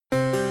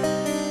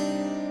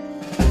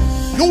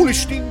You're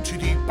listening to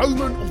the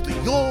Bowman of the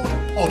Yard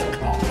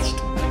podcast.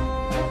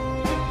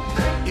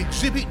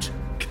 Exhibit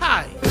K.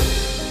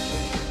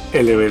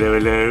 Hello, hello,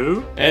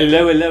 hello.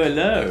 Hello, hello,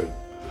 hello.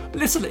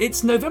 Listen,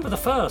 it's November the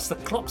 1st. The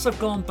clocks have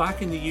gone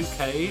back in the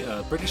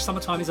UK. British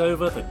summertime is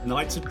over. The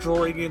nights are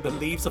drawing in. The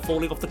leaves are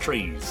falling off the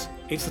trees.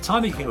 It's the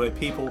time of year where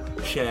people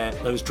share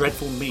those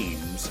dreadful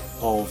memes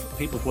of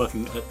people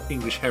working at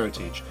English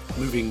Heritage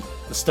moving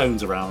the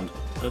stones around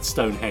at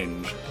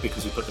Stonehenge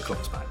because we put the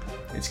clocks back.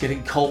 It's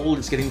getting cold.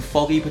 It's getting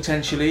foggy,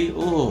 potentially.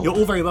 Ooh. You're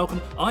all very welcome.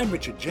 I'm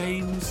Richard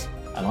James.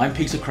 And I'm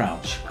Peter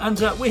Crouch. And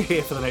we're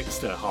here for the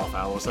next half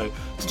hour or so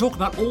to talk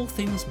about all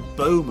things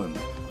Bowman.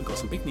 We've got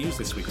some big news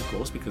this week, of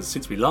course, because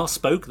since we last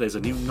spoke, there's a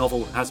new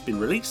novel has been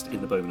released in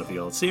the Bowman of the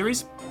Yard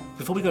series.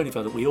 Before we go any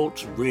further, we ought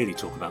to really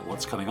talk about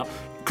what's coming up.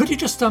 Could you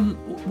just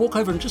walk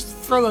over and just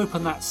throw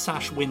open that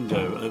sash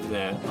window over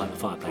there by the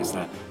fireplace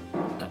there?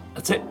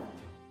 That's it.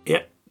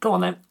 Yeah, go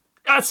on then.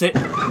 That's it.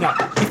 Now,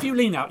 if you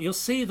lean out, you'll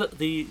see that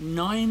the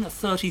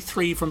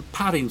 9:33 from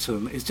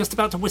Paddington is just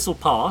about to whistle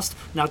past.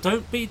 Now,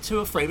 don't be too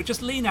afraid, but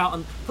just lean out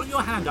and put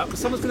your hand up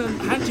because someone's going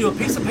to hand you a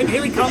piece of paper.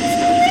 Here he comes.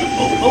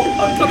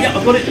 I've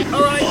got it.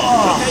 All right.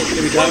 Oh, okay.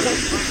 Here we go.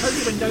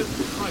 Close the window.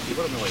 Crikey,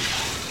 what a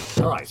noise.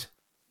 All right.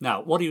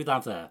 Now, what do you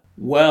have there?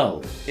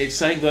 Well, it's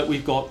saying that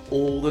we've got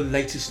all the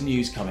latest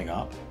news coming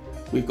up.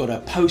 We've got a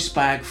post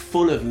bag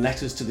full of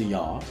letters to the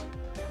yard.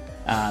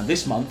 And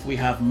this month we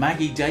have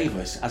Maggie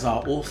Davies as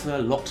our author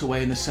locked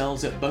away in the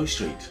cells at Bow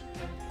Street.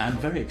 And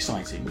very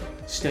exciting,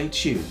 stay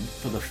tuned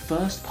for the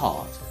first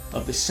part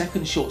of the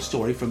second short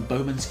story from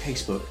Bowman's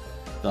Casebook,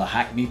 The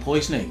Hackney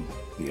Poisoning.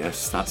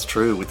 Yes, that's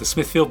true. With the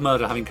Smithfield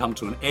murder having come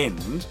to an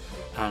end,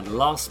 and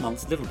last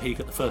month's little peek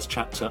at the first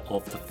chapter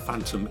of The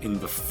Phantom in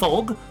the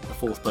Fog, the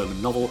fourth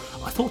Bowman novel,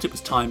 I thought it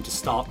was time to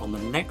start on the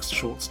next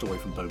short story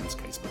from Bowman's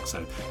Casebook.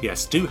 So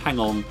yes, do hang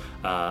on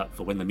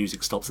for when the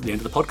music stops at the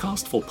end of the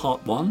podcast for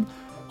part one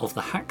of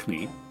The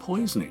Hackney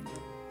Poisoning.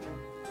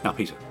 Now,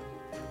 Peter,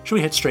 shall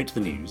we head straight to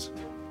the news?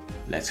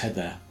 Let's head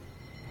there.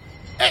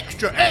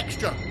 Extra,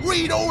 extra!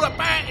 Read all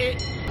about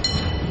it!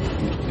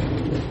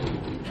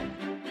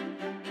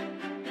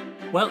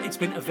 Well, it's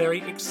been a very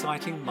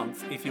exciting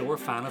month if you're a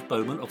fan of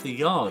Bowman of the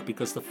Yard,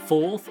 because the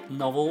fourth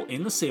novel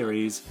in the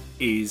series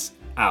is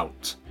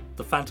out.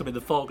 The Phantom in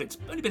the Fog. It's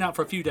only been out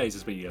for a few days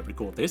as we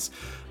record this,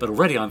 but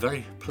already I'm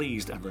very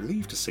pleased and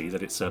relieved to see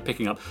that it's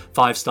picking up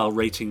 5-star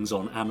ratings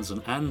on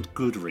Amazon and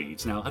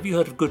Goodreads. Now, have you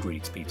heard of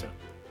Goodreads, Peter?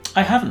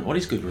 I haven't. What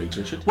is Goodreads,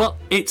 Richard? Well,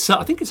 it's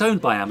I think it's owned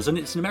by Amazon.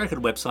 It's an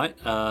American website,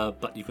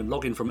 but you can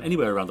log in from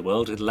anywhere around the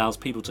world. It allows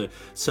people to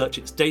search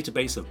its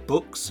database of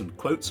books and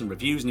quotes and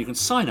reviews, and you can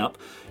sign up.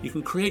 You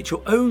can create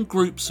your own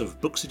groups of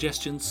book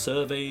suggestions,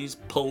 surveys,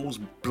 polls,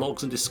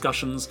 blogs and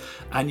discussions,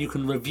 and you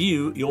can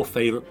review your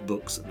favourite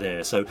books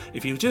there. So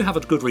if you do have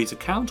a Goodreads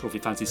account, or if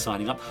you fancy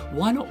signing up,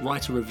 why not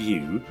write a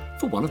review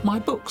for one of my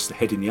books? The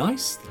Head in the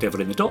Ice, The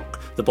Devil in the Dock,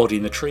 The Body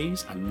in the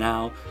Trees, and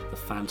now The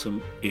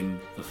Phantom in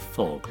the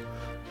Fog.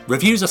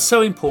 Reviews are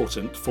so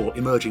important for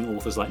emerging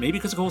authors like me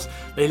because, of course,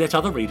 they let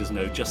other readers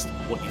know just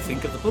what you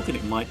think of the book and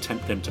it might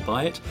tempt them to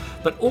buy it.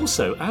 But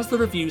also, as the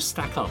reviews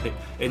stack up, it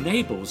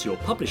enables your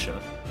publisher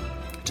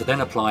to then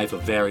apply for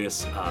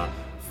various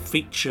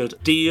featured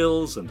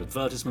deals and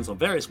advertisements on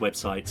various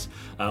websites,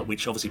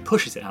 which obviously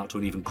pushes it out to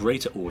an even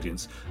greater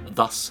audience,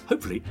 thus,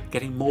 hopefully,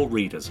 getting more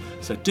readers.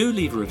 So do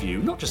leave a review,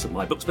 not just of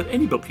my books, but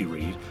any book you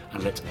read,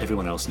 and let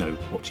everyone else know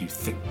what you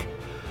think.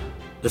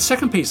 The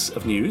second piece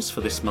of news for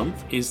this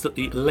month is that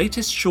the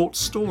latest short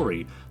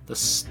story, The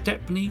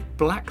Stepney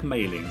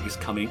Blackmailing, is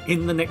coming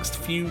in the next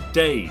few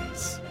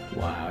days.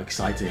 Wow,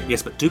 exciting.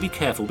 Yes, but do be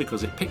careful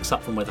because it picks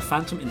up from where The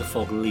Phantom in the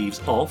Fog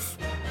leaves off,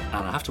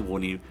 and I have to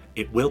warn you,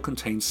 it will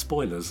contain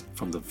spoilers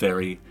from the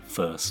very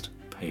first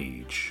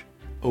page.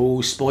 Oh,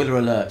 spoiler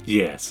alert.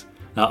 Yes.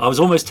 Now, I was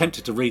almost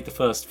tempted to read the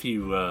first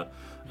few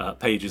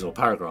pages or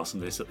paragraphs on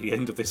this at the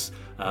end of this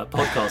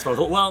podcast, but I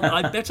thought, well,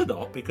 I better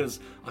not,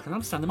 because I can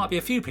understand there might be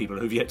a few people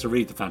who've yet to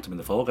read The Phantom in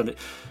the Fog, and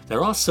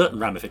there are certain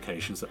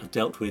ramifications that are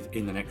dealt with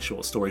in the next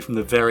short story from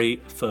the very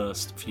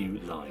first few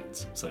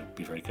lines, so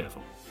be very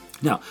careful.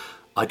 Now,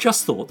 I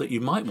just thought that you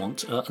might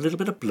want a little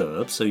bit of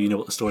blurb so you know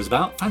what the story's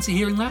about. Fancy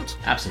hearing that?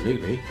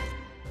 Absolutely.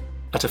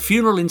 At a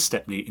funeral in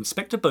Stepney,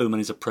 Inspector Bowman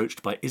is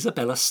approached by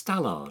Isabella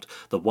Stallard,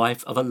 the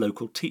wife of a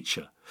local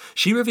teacher.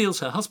 She reveals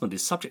her husband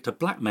is subject to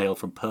blackmail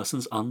from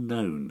persons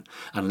unknown.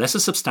 Unless a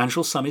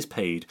substantial sum is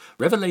paid,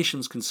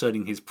 revelations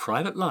concerning his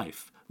private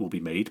life will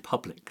be made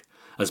public.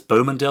 As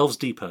Bowman delves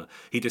deeper,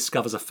 he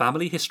discovers a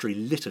family history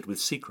littered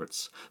with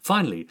secrets.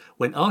 Finally,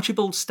 when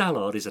Archibald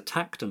Stallard is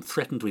attacked and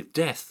threatened with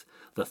death,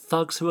 the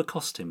thugs who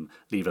accost him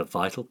leave a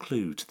vital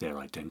clue to their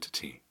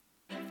identity.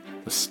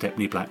 The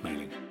Stepney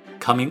Blackmailing,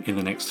 coming in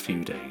the next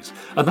few days.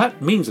 And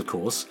that means, of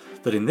course,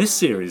 that in this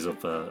series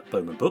of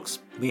Bowman books,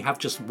 we have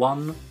just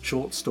one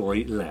short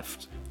story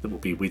left that will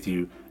be with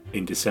you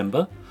in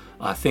December.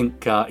 I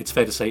think it's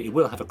fair to say it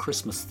will have a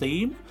Christmas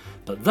theme,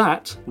 but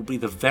that will be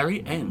the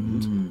very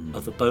end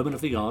of the Bowman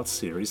of the Yard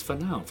series for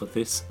now, for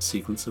this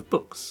sequence of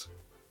books.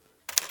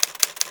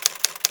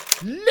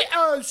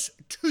 Letters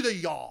to the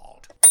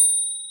Yard.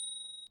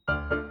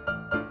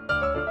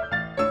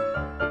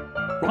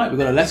 Right, we've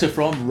got a letter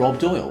from Rob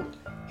Doyle.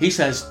 He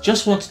says,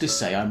 just wanted to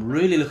say I'm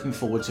really looking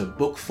forward to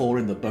book 4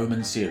 in the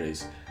Bowman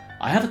series.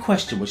 I have a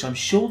question which I'm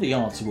sure the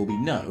answer will be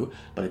no,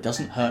 but it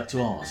doesn't hurt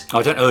to ask.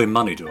 I don't owe him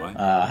money, do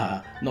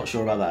I? Not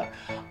sure about that.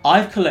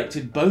 I've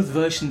collected both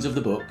versions of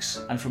the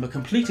books, and from a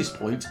completist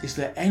point, is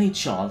there any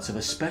chance of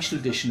a special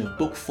edition of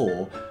book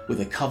 4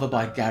 with a cover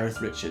by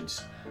Gareth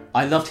Richards?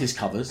 I loved his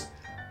covers.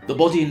 The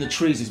Body in the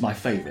Trees is my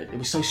favourite. It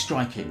was so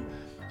striking.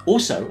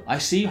 Also, I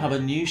see you have a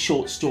new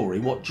short story,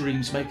 What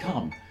Dreams May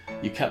Come.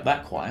 You kept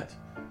that quiet.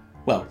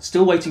 Well,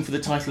 still waiting for the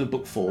title of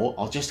book 4.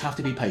 I'll just have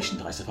to be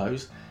patient, I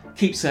suppose.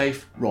 Keep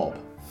safe, Rob.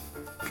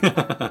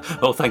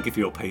 Well, thank you for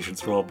your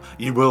patience, Rob.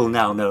 You will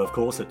now know, of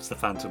course, it's The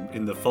Phantom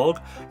in the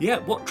Fog. Yeah,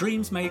 What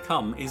Dreams May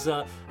Come is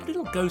a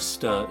little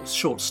ghost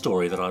short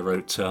story that I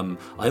wrote.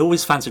 I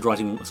always fancied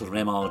writing a sort of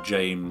M.R.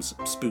 James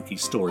spooky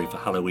story for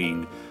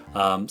Halloween.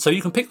 So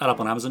you can pick that up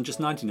on Amazon, just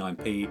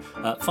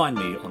 99p. Find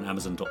me on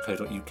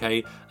amazon.co.uk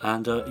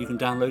and you can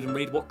download and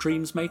read What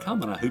Dreams May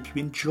Come, and I hope you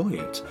enjoy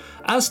it.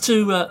 As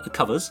to the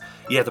covers,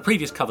 yeah, the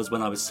previous covers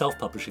when I was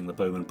self-publishing the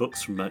Bowman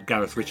books from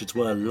Gareth Richards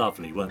were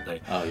lovely, weren't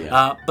they? Oh,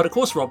 yeah. But of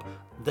course, Rob,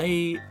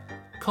 they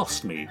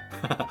cost me.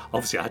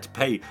 Obviously, I had to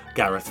pay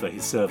Gareth for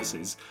his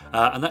services,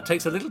 and that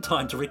takes a little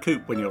time to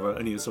recoup when you're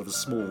only a sort of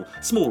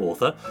small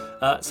author.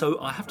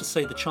 So I have to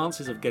say the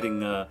chances of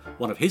getting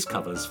one of his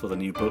covers for the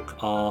new book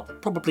are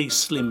probably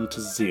slim to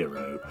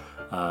zero.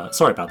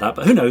 Sorry about that,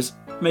 but who knows?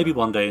 Maybe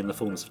one day in the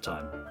fullness of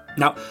time.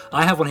 Now,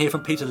 I have one here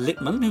from Peter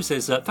Littman, who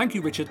says, thank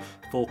you, Richard,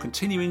 for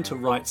continuing to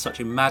write such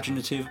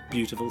imaginative,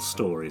 beautiful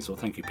stories. Well,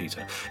 thank you,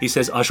 Peter. He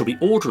says, I shall be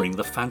ordering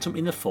The Phantom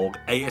in the Fog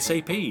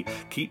ASAP.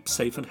 Keep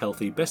safe and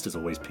healthy. Best as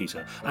always,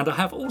 Peter. And I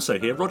have also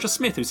here Roger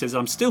Smith, who says,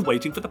 I'm still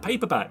waiting for the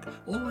paperback.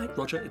 All right,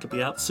 Roger, it'll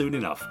be out soon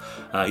enough.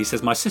 He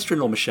says, my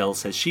sister-in-law Michelle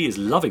says she is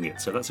loving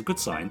it, so that's a good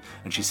sign,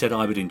 and she said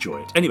I would enjoy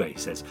it. Anyway, he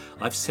says,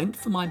 I've sent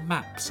for my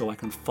map so I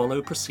can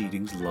follow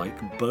proceedings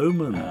like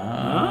Bowman.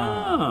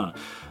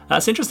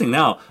 That's interesting.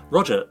 Now,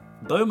 Roger,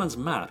 Bowman's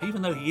map,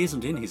 even though he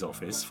isn't in his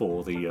office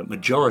for the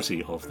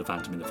majority of The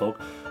Phantom in the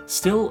Fog,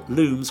 still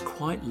looms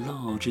quite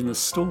large in the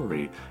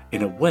story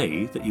in a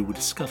way that you will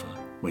discover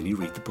when you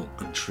read the book.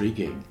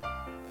 Intriguing.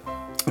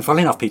 And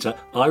funnily enough, Peter,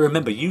 I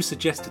remember you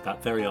suggested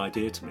that very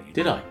idea to me.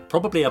 Did I?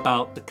 Probably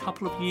about a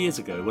couple of years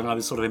ago when I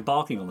was sort of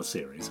embarking on the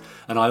series,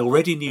 and I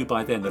already knew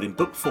by then that in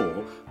book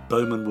 4,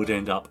 Bowman would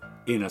end up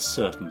in a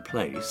certain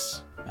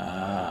place.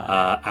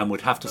 And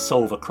would have to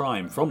solve a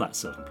crime from that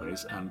certain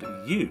place, and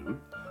you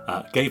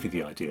gave me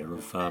the idea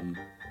of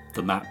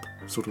the map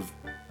sort of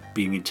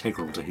being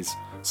integral to his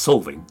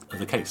solving of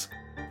the case.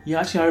 Yeah,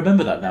 actually, I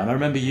remember that now. And I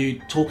remember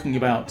you talking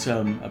about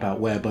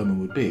where Bowman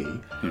would be,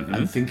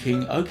 and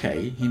thinking,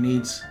 okay, he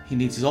needs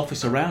his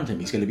office around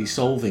him. He's going to be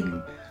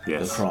solving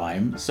the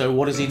crime. So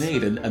what does he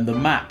need? And the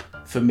map,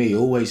 for me,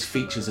 always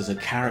features as a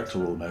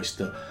character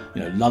almost.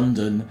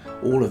 London,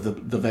 all of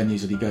the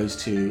venues that he goes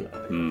to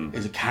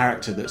is a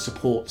character that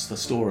supports the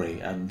story.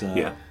 And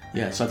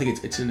so I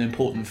think it's an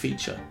important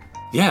feature.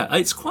 Yeah,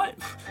 it's quite...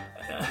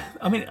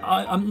 I mean,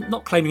 I'm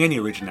not claiming any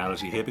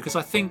originality here because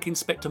I think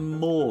Inspector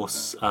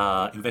Morse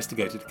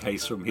investigated a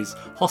case from his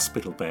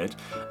hospital bed.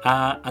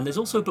 And there's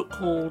also a book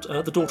called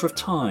The Daughter of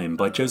Time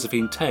by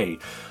Josephine Tay,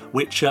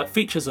 which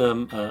features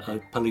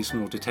a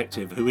policeman or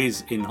detective who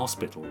is in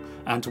hospital.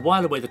 And to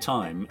while away the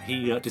time,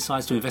 he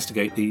decides to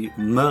investigate the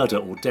murder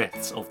or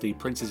deaths of the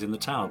princes in the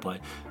tower by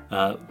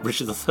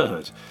Richard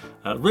III.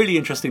 Really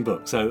interesting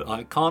book, so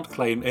I can't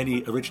claim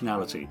any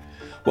originality.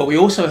 Well, we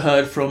also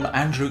heard from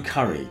Andrew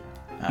Curry.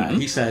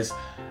 He says,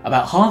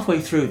 about halfway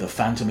through The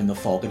Phantom in the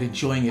Fog and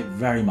enjoying it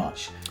very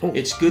much. Oh.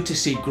 It's good to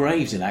see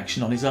Graves in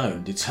action on his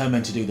own,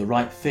 determined to do the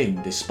right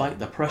thing despite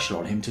the pressure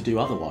on him to do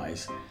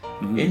otherwise.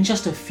 In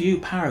just a few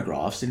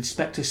paragraphs,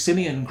 Inspector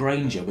Simeon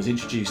Granger was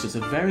introduced as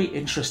a very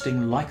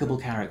interesting, likeable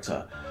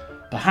character.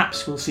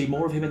 Perhaps we'll see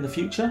more of him in the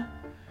future?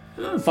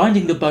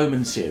 Finding the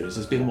Bowman series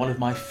has been one of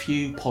my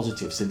few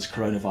positives since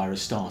coronavirus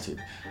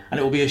started, and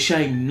it will be a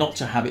shame not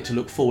to have it to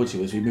look forward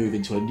to as we move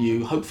into a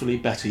new, hopefully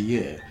better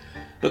year.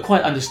 But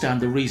quite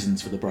understand the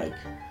reasons for the break.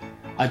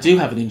 I do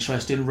have an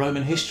interest in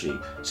Roman history,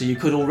 so you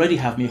could already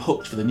have me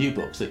hooked for the new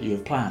books that you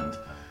have planned.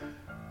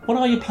 What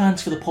are your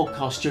plans for the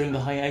podcast during the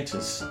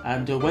hiatus,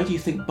 and where do you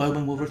think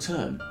Bowman will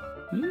return?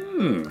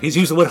 He's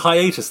used the word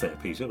hiatus there,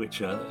 Peter,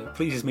 which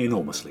pleases me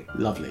enormously.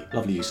 Lovely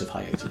use of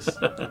hiatus.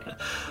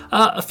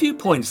 A few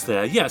points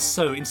there. Yes,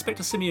 so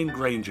Inspector Simeon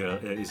Granger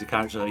is a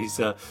character.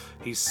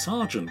 He's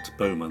Sergeant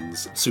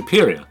Bowman's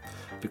superior.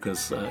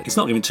 Because it's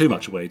not giving too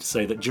much away to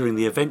say that during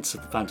the events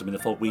of The Phantom in the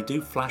Fog, we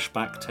do flash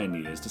back 10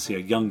 years to see a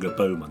younger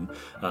Bowman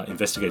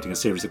investigating a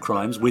series of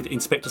crimes with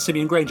Inspector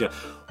Simeon Granger.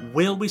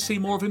 Will we see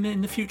more of him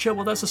in the future?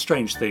 Well, that's a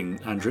strange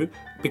thing, Andrew,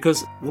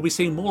 because we'll be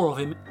seeing more of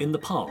him in the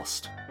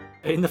past.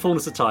 In the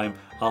fullness of time,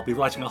 I'll be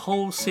writing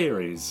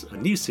a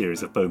new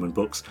series of Bowman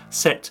books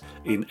set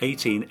in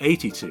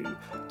 1882,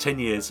 10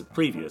 years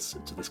previous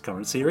to this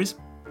current series.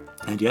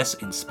 And yes,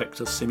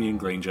 Inspector Simeon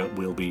Granger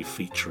will be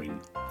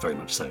featuring, very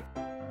much so.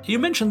 You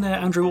mentioned there,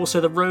 Andrew,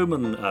 also the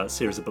Roman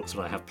series of books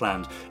that I have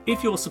planned.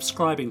 If you're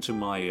subscribing to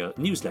my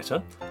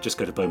newsletter, just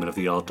go to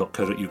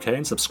bowmanoftheyard.co.uk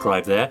and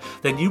subscribe there,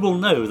 then you will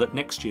know that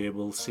next year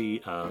we'll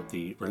see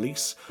the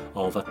release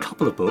of a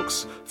couple of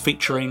books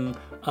featuring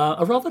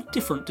a rather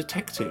different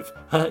detective.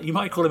 You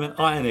might call him an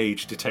Iron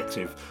Age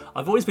detective.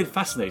 I've always been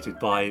fascinated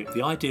by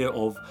the idea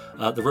of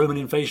the Roman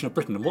invasion of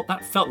Britain and what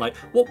that felt like.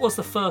 What was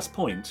the first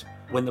point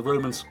when the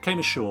Romans came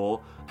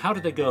ashore? How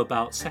did they go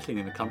about settling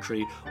in the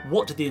country?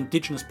 What did the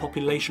indigenous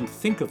population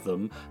think of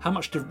them? How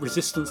much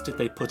resistance did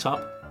they put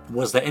up?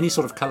 Was there any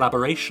sort of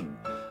collaboration?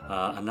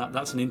 And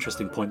that's an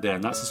interesting point there,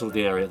 and that's the sort of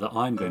the area that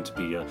I'm going to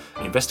be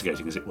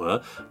investigating, as it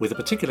were, with a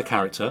particular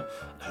character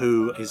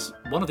who is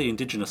one of the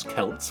indigenous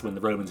Celts when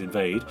the Romans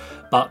invade,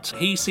 but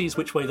he sees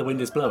which way the wind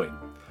is blowing.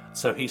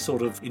 So he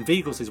sort of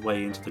inveigles his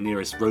way into the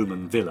nearest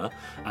Roman villa,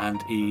 and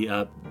he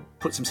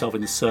puts himself in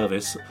the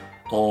service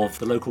of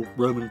the local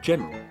Roman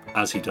general.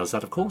 As he does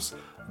that, of course,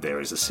 there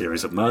is a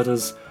series of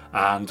murders,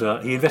 and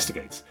he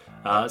investigates.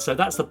 So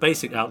that's the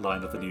basic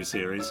outline of the new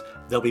series.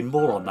 There'll be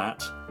more on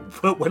that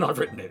when I've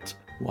written it.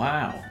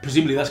 Wow.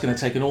 Presumably that's going to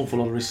take an awful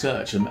lot of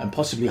research and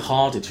possibly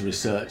harder to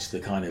research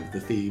the kind of the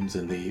themes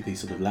and the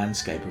sort of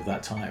landscape of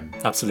that time.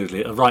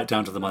 Absolutely. Right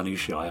down to the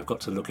minutiae. I've got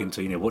to look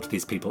into, what do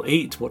these people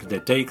eat? What did their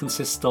day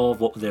consist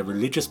of? What were their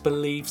religious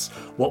beliefs?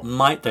 What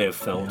might they have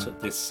felt at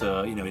this,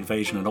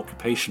 invasion and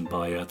occupation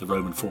by the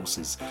Roman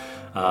forces?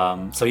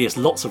 So yes,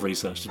 lots of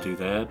research to do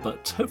there,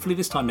 but hopefully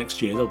this time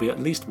next year there'll be at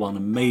least one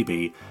and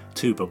maybe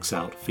two books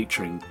out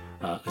featuring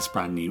this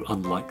brand new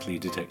unlikely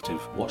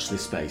detective. Watch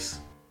this space.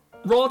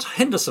 Rod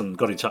Henderson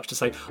got in touch to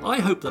say, I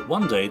hope that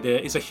one day there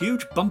is a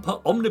huge bumper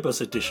omnibus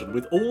edition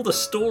with all the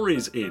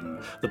stories in.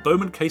 The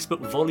Bowman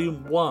Casebook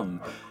Volume 1.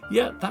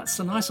 Yeah,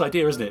 that's a nice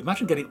idea, isn't it?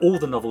 Imagine getting all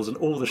the novels and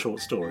all the short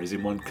stories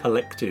in one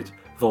collected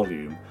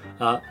volume.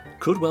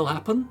 Could well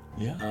happen.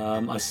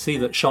 Yeah. I see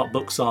that Sharp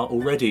Books are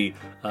already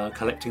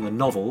collecting the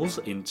novels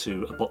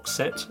into a box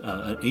set,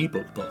 an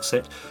ebook box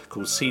set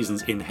called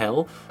Seasons in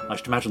Hell. I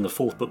should imagine the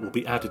fourth book will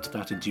be added to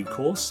that in due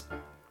course.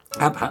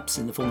 And perhaps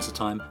in the fullness of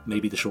time,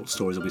 maybe the short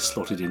stories will be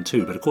slotted in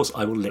too, but of course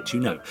I will let you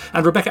know.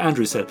 And Rebecca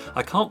Andrews said,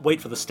 I can't wait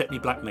for the Stepney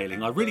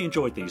blackmailing. I really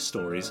enjoyed these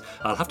stories.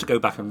 I'll have to go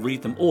back and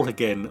read them all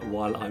again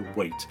while I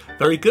wait.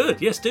 Very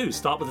good. Yes, do.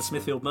 Start with the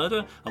Smithfield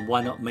murder, and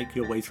why not make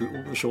your way through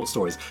all the short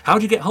stories? How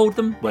do you get hold of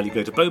them? Well, you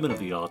go to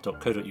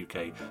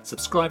bowmanoftheyard.co.uk,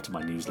 subscribe to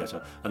my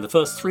newsletter, and the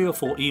first 3 or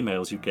 4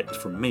 emails you get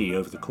from me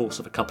over the course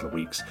of a couple of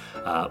weeks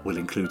will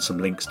include some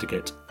links to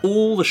get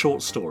all the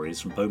short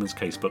stories from Bowman's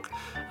Casebook,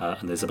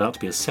 and there's about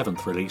to be a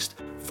 7th released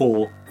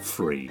for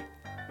free.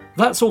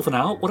 That's all for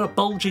now. What a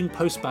bulging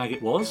postbag it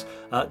was.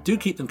 Do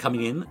keep them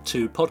coming in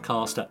to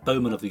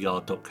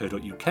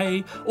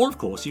podcast@bowmanoftheyard.co.uk, or of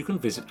course you can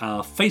visit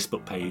our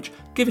Facebook page,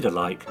 give it a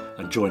like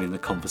and join in the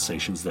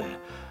conversations there.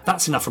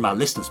 That's enough from our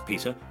listeners,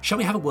 Peter. Shall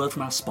we have a word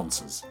from our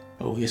sponsors?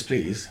 Oh, yes,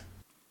 please.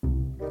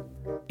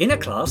 In a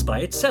class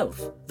by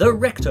itself, the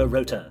Rector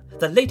Rotor,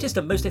 the latest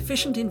and most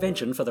efficient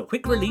invention for the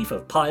quick relief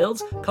of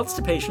piles,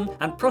 constipation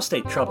and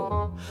prostate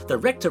trouble. The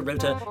Rector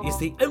Rotor is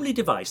the only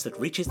device that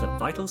reaches the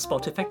vital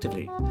spot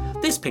effectively.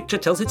 This picture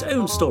tells its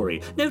own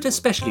story. Note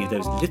especially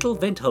those little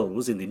vent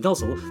holes in the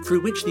nozzle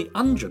through which the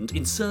unguent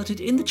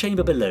inserted in the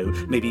chamber below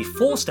may be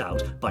forced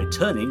out by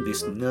turning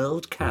this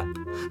knurled cap.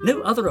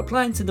 No other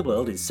appliance in the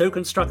world is so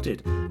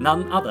constructed,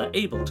 none other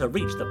able to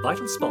reach the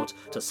vital spot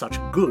to such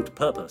good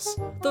purpose.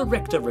 The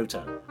Rector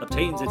Rotor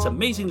obtains its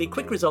amazingly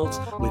quick results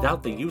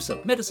without the use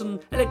of medicine,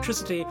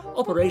 electricity,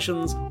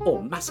 operations,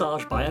 or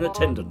massage by an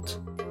attendant.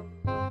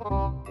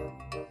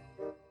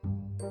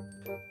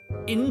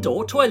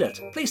 Indoor toilet,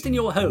 placed in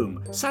your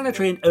home,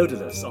 sanitary and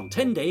odourless, on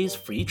 10 days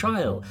free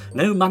trial.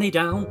 No money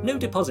down, no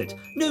deposit,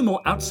 no more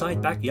outside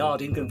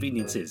backyard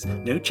inconveniences,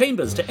 no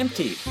chambers to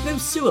empty, no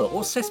sewer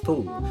or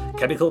cesspool.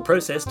 Chemical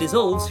process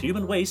dissolves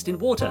human waste in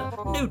water,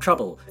 no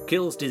trouble,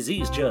 kills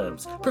disease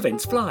germs,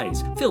 prevents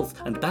flies, filth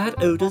and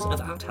bad odours of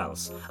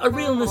outhouse. A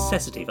real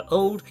necessity for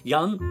old,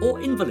 young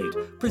or invalid,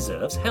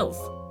 preserves health.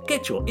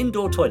 Get your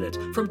indoor toilet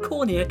from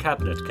Cornier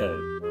Cabinet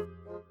Co.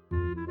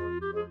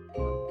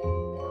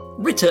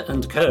 Ritter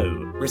 & Co.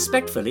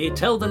 respectfully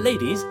tell the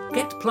ladies,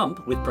 get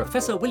plump with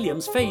Professor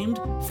Williams' famed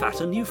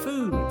Fatten You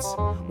Foods.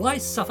 Why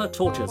suffer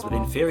tortures with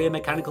inferior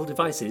mechanical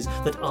devices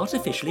that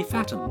artificially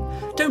fatten?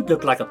 Don't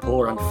look like a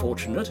poor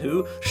unfortunate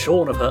who,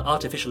 shorn of her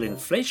artificial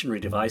inflationary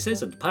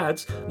devices and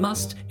pads,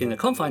 must, in the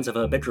confines of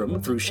her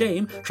bedroom, through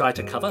shame, try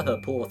to cover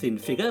her poor thin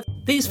figure.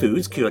 These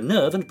foods cure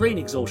nerve and brain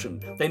exhaustion.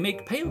 They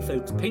make pale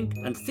folks pink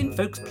and thin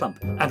folks plump,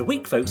 and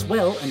weak folks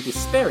well and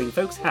despairing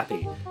folks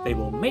happy. They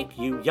will make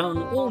you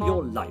young all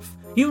your life.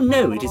 You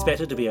know it is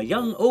better to be a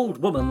young old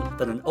woman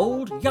than an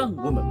old young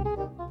woman.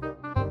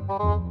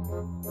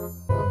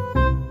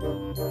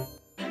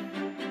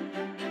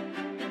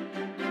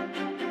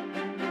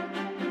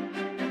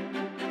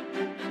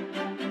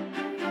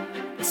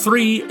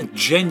 Three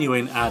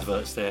genuine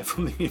adverts there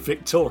from the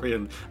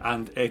Victorian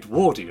and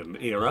Edwardian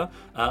era.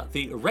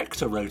 The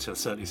Rector Rotor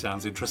certainly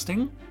sounds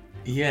interesting.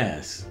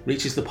 Yes,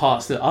 reaches the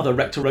parts that other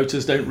Rector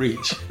Rotors don't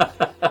reach.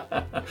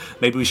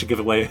 Maybe we should give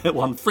away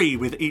one free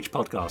with each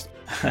podcast.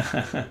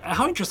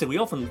 How interesting. We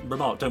often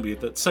remark, don't we,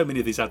 that so many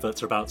of these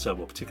adverts are about,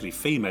 particularly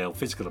female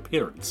physical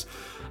appearance.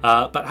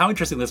 But how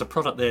interesting there's a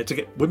product there to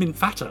get women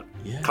fatter.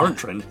 Yeah. Current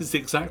trend is the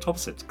exact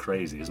opposite. It's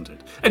crazy, isn't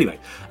it? Anyway,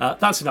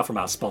 that's enough from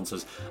our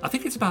sponsors. I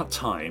think it's about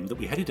time that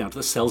we headed down to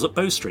the cells at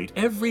Bow Street.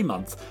 Every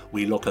month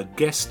we lock a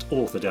guest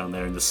author down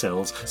there in the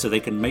cells so they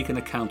can make an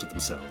account of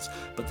themselves.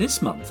 But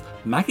this month,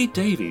 Maggie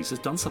Davies has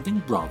done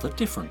something rather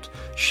different.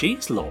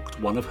 She's locked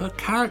one of her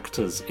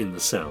characters in the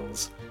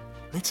cells.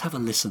 Let's have a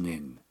listen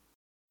in.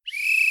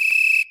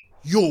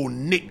 You're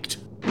nicked.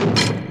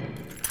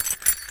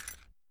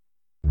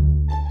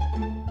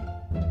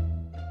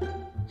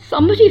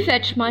 Somebody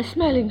fetch my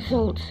smelling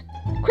salts.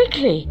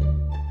 Quickly!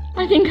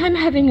 I think I'm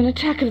having an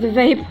attack of the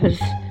vapours.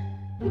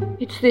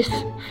 It's this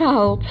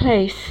foul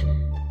place.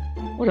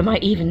 What am I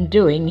even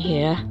doing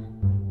here?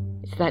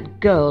 It's that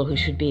girl who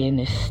should be in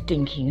this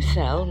stinking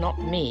cell, not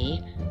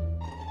me.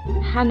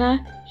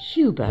 Hannah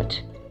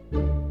Hubert,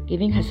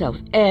 giving herself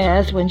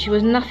airs when she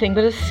was nothing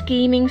but a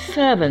scheming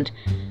servant,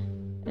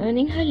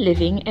 earning her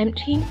living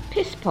emptying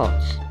piss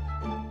pots.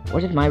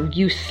 What if my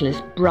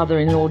useless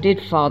brother-in-law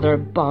did father a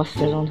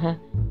bastard on her?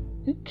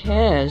 Who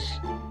cares?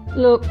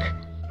 Look,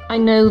 I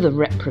know the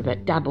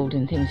reprobate dabbled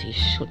in things he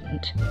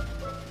shouldn't.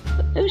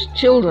 But those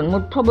children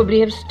would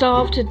probably have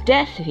starved to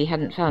death if he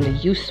hadn't found a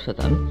use for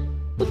them,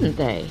 wouldn't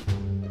they?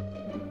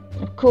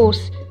 Of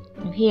course,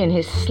 if he and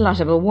his slut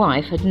of a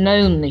wife had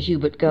known the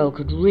Hubert girl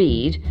could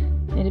read,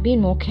 they'd have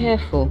been more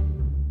careful.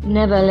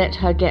 Never let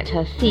her get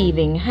her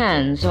thieving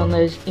hands on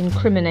those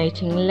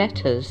incriminating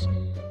letters.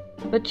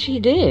 But she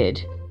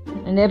did,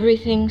 and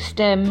everything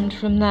stemmed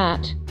from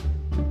that.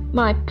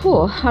 My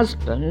poor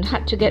husband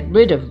had to get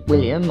rid of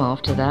William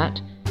after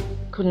that.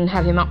 Couldn't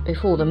have him up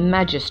before the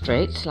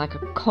magistrates like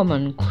a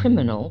common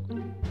criminal.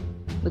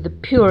 With the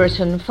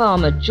Puritan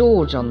farmer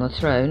George on the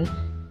throne,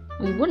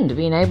 we wouldn't have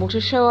been able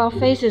to show our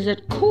faces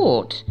at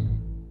court.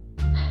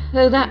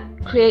 Though that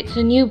creates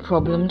a new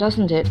problem,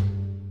 doesn't it?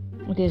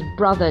 With his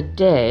brother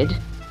dead,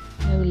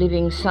 no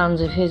living sons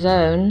of his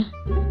own,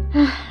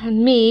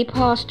 and me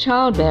past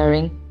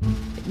childbearing,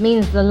 it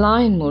means the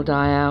line will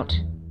die out.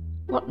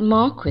 What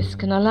marquis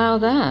can allow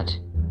that?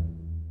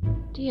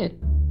 Dear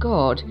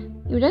God,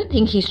 you don't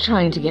think he's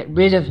trying to get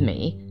rid of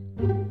me?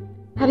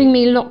 Having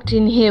me locked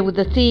in here with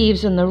the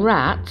thieves and the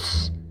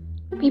rats?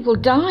 People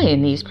die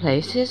in these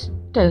places,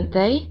 don't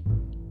they?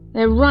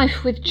 They're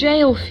rife with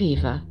jail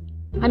fever.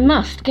 I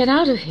must get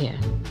out of here.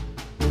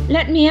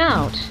 Let me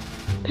out,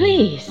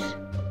 please.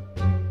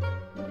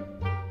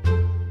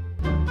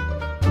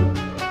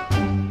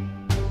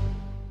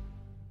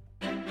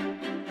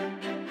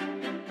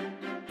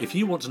 If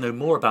you want to know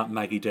more about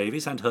Maggie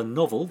Davies and her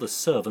novel, The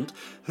Servant,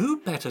 who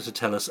better to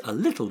tell us a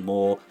little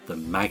more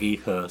than Maggie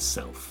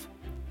herself?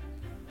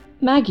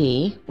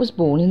 Maggie was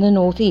born in the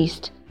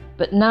northeast,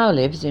 but now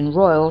lives in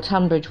Royal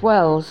Tunbridge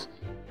Wells.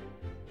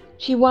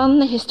 She won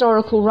the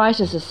Historical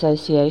Writers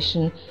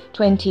Association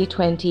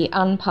 2020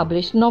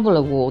 Unpublished Novel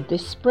Award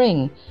this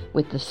spring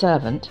with The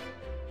Servant,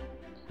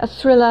 a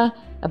thriller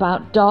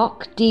about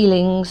dark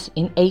dealings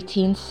in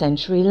 18th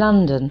century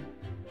London.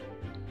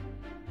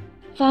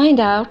 Find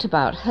out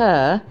about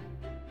her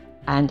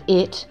and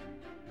it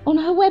on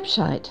her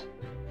website,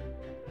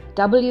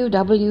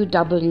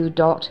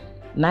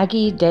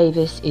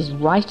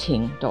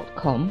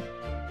 www.maggiedavisiswriting.com,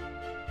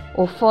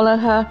 or follow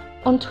her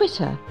on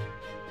Twitter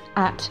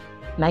at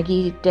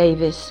Maggie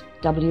Davies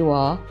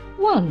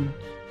WR1.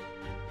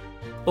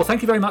 Well,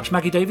 thank you very much,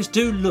 Maggie Davies.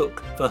 Do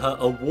look for her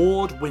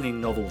award-winning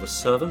novel, The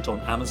Servant,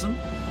 on Amazon,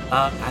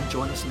 and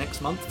join us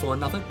next month for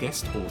another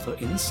guest author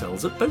in the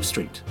cells at Bow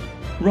Street.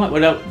 Right,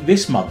 well, now,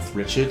 this month,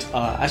 Richard,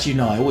 as you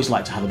know, I always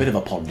like to have a bit of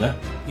a ponder.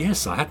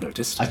 Yes, I had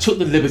noticed. I took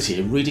the liberty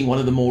of reading one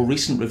of the more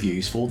recent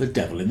reviews for The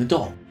Devil in the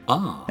Dock.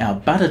 Ah. Now,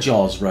 Badder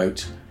Jaws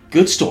wrote,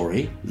 "Good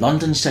story,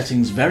 London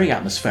settings very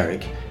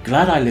atmospheric,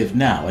 glad I live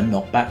now and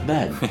not back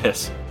then."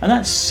 Yes. And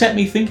that set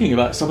me thinking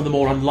about some of the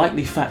more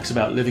unlikely facts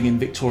about living in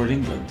Victorian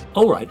England.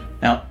 All right.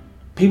 Now,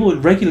 people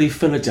would regularly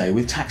fill a day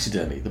with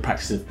taxidermy, the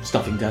practice of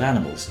stuffing dead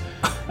animals.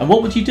 And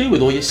what would you do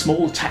with all your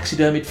small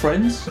taxidermied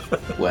friends?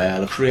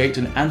 Well, create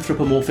an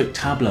anthropomorphic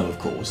tableau, of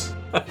course.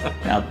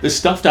 Now, the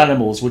stuffed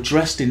animals were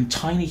dressed in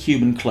tiny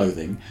human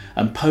clothing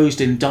and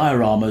posed in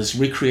dioramas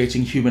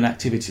recreating human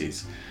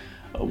activities.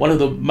 One of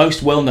the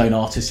most well-known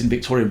artists in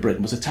Victorian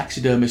Britain was a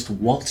taxidermist,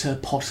 Walter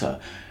Potter,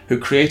 who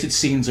created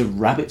scenes of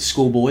rabbit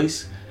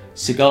schoolboys,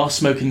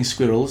 cigar-smoking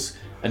squirrels,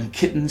 and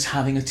kittens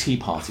having a tea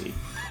party.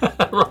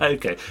 Right,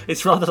 okay.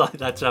 It's rather like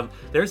that.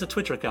 There is a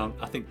Twitter account,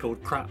 I think,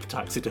 called Crap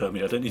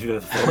Taxidermy. I don't know if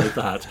you've ever followed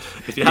that.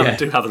 If you haven't,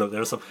 do have a look.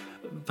 There are some.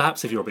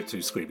 Perhaps if you're a bit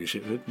too squeamish,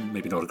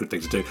 maybe not a good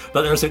thing to do.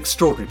 But there are some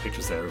extraordinary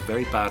pictures there of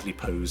very badly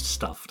posed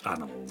stuffed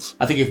animals.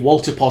 I think if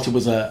Walter Potter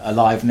was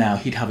alive now,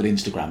 he'd have an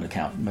Instagram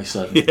account, most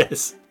certainly.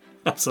 Yes.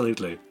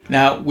 Absolutely.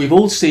 Now, we've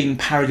all seen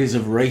parodies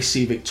of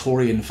racy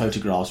Victorian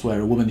photographs where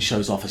a woman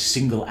shows off a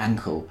single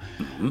ankle.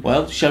 Mm-hmm.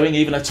 Well, showing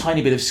even a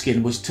tiny bit of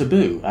skin was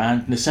taboo,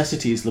 and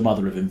necessity is the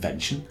mother of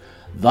invention.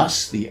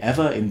 Thus, the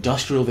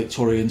ever-industrial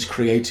Victorians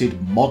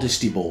created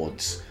modesty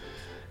boards.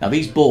 Now,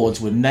 these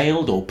boards were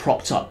nailed or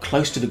propped up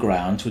close to the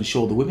ground to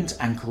ensure the women's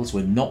ankles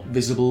were not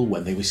visible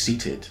when they were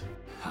seated.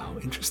 How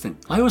interesting.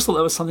 I always thought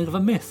that was something of a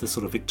myth, the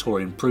sort of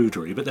Victorian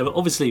prudery, but there were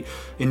obviously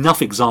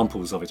enough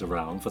examples of it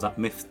around for that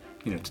myth,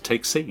 to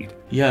take seed.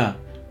 Yeah,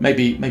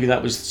 maybe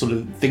that was sort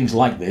of things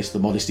like this, the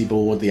modesty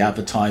board, the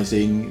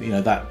advertising,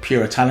 that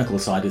puritanical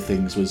side of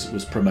things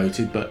was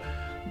promoted, but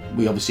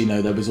we obviously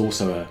know there was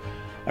also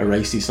a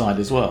racy side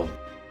as well.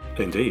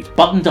 Indeed.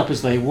 Buttoned up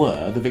as they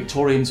were, the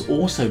Victorians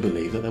also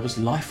believed that there was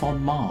life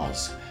on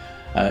Mars.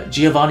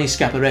 Giovanni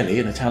Schiaparelli,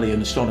 an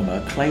Italian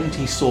astronomer, claimed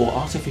he saw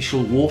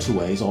artificial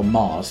waterways on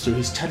Mars through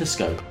his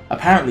telescope.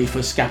 Apparently for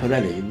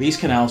Schiaparelli, these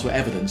canals were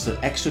evidence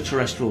that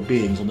extraterrestrial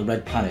beings on the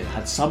Red Planet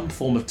had some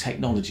form of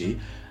technology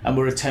and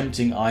were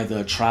attempting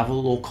either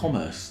travel or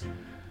commerce.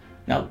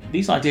 Now,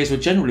 these ideas were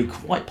generally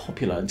quite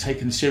popular and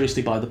taken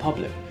seriously by the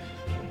public.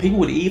 People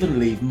would even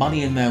leave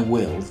money in their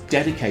wills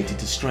dedicated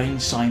to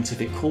strange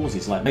scientific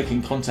causes like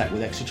making contact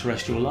with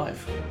extraterrestrial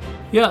life.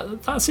 Yeah,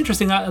 that's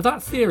interesting.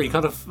 That theory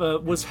kind of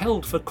was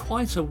held for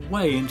quite a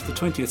way into the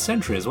 20th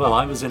century as well.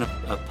 I was in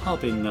a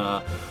pub in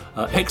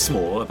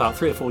Exmoor about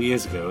 3 or 4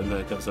 years ago, and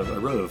there was a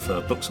row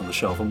of books on the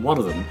shelf, and one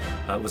of them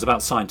was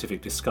about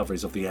scientific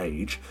discoveries of the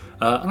age.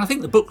 And I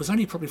think the book was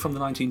only probably from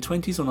the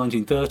 1920s or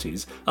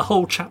 1930s, a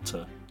whole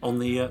chapter on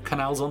the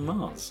canals on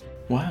Mars.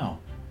 Wow.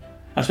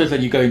 I suppose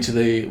then you go into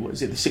the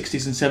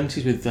 60s and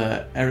 70s with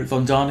Eric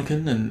von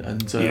Däniken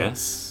and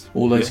yes,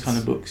 all those kind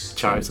of books.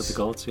 Chariots of the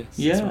Gods, yes.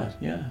 Yeah, right.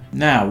 yeah.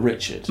 Now,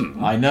 Richard,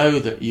 I know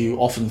that you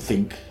often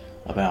think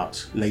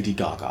about Lady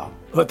Gaga.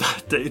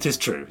 But it is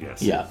true,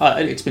 yes. Yeah,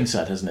 it's been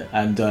said, hasn't it?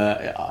 And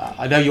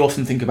I know you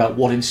often think about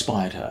what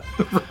inspired her.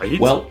 Right.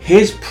 Well,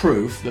 here's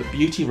proof that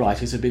beauty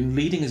writers have been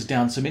leading us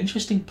down some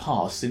interesting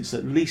paths since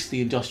at least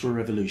the Industrial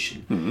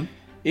Revolution. Mm-hmm.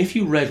 If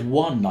you read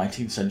one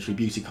 19th century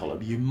beauty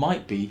column, you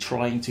might be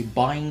trying to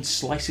bind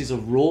slices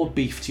of raw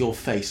beef to your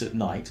face at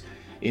night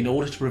in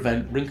order to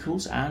prevent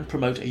wrinkles and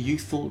promote a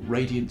youthful,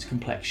 radiant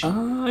complexion.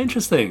 Ah,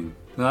 interesting.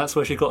 Now, that's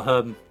where she got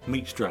her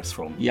meat dress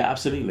from. Yeah,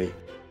 absolutely.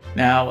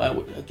 Now,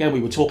 again,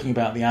 we were talking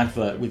about the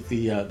advert with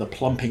the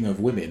plumping of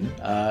women.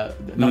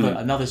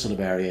 Another sort of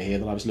area here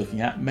that I was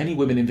looking at. Many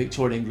women in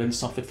Victorian England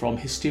suffered from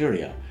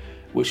hysteria,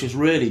 which was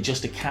really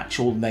just a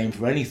catch-all name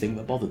for anything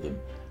that bothered them.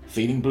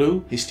 Feeling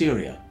blue?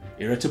 Hysteria.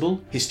 Irritable?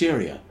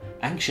 Hysteria.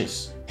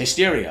 Anxious?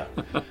 Hysteria.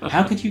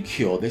 How could you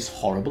cure this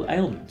horrible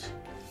ailment?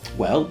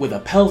 Well, with a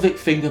pelvic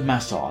finger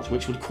massage,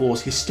 which would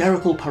cause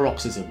hysterical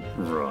paroxysm.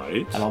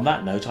 Right. And on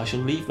that note, I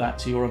shall leave that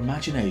to your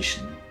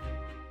imagination.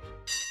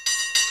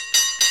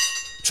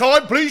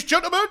 Time, please,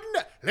 gentlemen.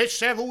 Let's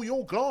have all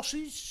your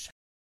glasses.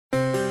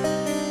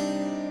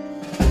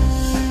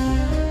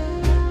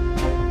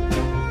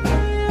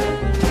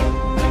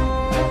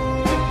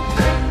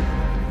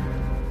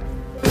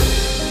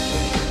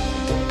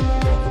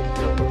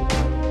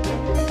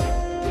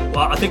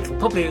 Well, I think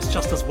probably it's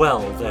just as well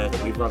there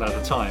that we've run out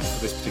of time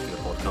for this particular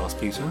podcast,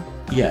 Peter.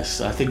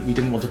 Yes, I think we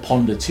didn't want to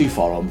ponder too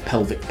far on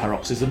pelvic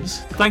paroxysms.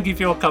 Thank you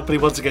for your company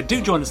once again.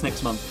 Do join us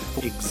next month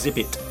for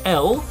Exhibit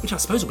L, which I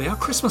suppose will be our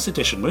Christmas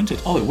edition, won't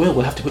it? Oh, it will.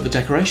 We'll have to put the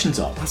decorations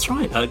up. That's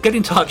right. Get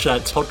in touch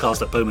at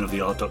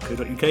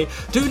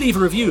podcast@bowmanoftheart.co.uk. Do leave a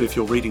review if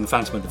you're reading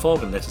Phantom and the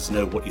Fog and let us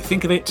know what you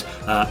think of it.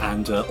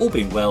 And all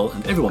being well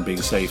and everyone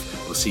being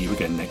safe, we'll see you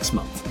again next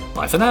month.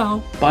 Bye for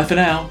now. Bye for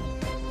now.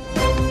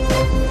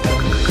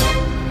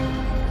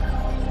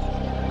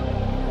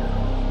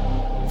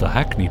 The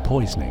Hackney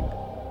Poisoning,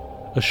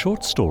 a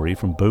short story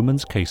from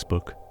Bowman's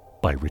Casebook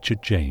by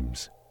Richard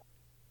James.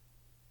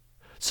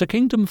 Sir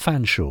Kingdom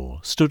Fanshawe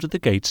stood at the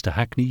gates to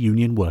Hackney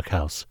Union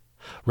Workhouse,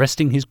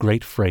 resting his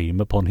great frame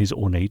upon his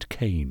ornate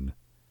cane.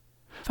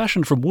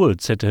 Fashioned from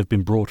wood said to have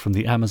been brought from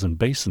the Amazon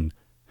basin,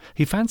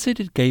 he fancied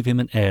it gave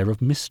him an air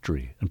of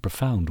mystery and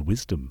profound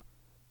wisdom.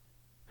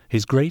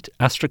 His great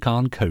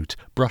astrakhan coat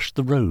brushed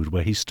the road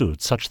where he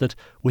stood, such that,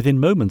 within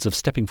moments of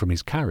stepping from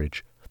his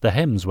carriage, the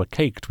hems were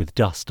caked with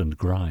dust and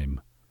grime.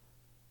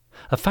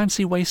 A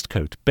fancy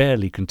waistcoat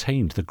barely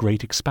contained the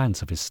great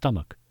expanse of his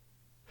stomach.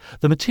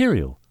 The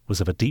material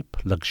was of a deep,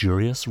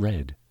 luxurious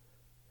red.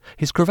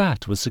 His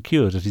cravat was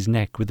secured at his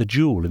neck with a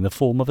jewel in the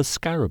form of a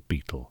scarab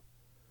beetle.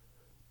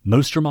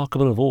 Most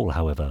remarkable of all,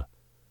 however,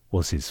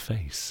 was his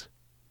face.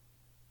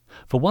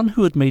 For one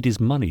who had made his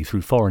money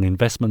through foreign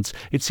investments,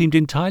 it seemed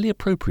entirely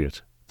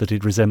appropriate that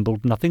it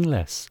resembled nothing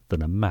less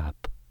than a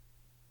map.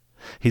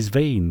 His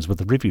veins were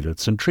the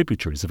rivulets and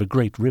tributaries of a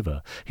great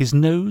river, his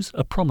nose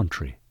a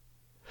promontory.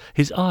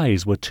 His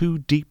eyes were two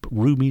deep,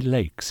 roomy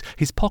lakes,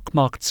 his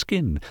pock-marked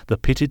skin the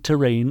pitted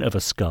terrain of a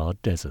scarred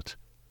desert.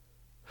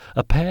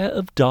 A pair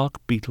of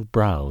dark beetle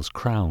brows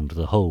crowned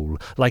the whole,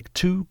 like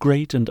two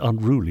great and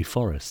unruly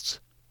forests.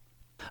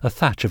 A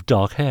thatch of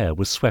dark hair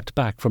was swept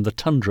back from the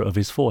tundra of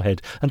his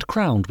forehead and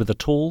crowned with a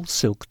tall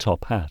silk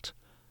top hat.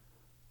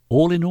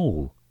 All in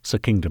all, Sir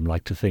Kingdom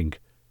liked to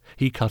think,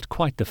 he cut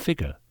quite the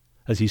figure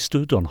as he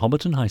stood on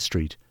Homerton High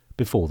Street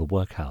before the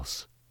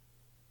workhouse.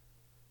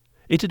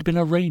 It had been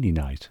a rainy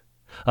night,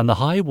 and the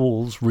high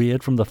walls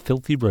reared from the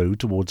filthy road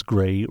towards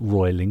grey,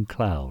 roiling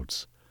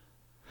clouds.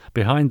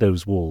 Behind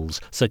those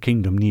walls, Sir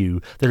Kingdom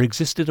knew, there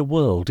existed a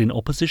world in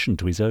opposition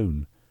to his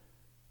own.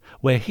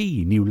 Where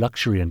he knew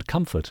luxury and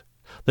comfort,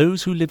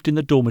 those who lived in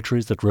the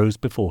dormitories that rose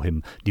before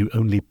him knew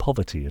only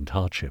poverty and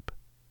hardship.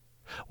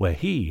 Where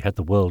he had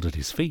the world at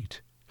his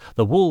feet,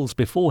 the walls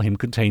before him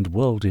contained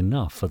world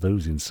enough for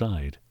those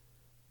inside.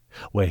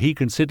 Where he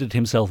considered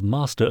himself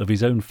master of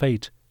his own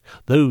fate,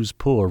 those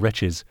poor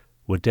wretches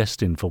were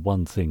destined for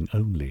one thing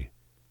only,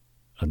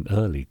 an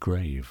early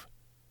grave.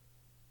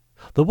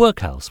 The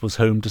workhouse was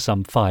home to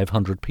some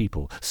 500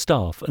 people,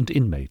 staff and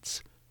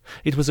inmates.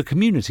 It was a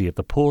community of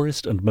the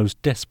poorest and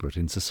most desperate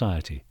in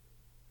society.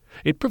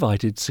 It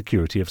provided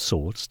security of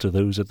sorts to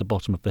those at the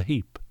bottom of the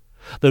heap.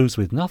 Those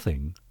with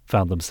nothing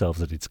found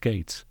themselves at its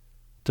gates,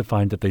 to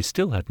find that they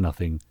still had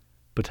nothing,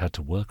 but had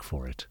to work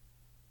for it.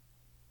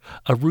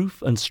 A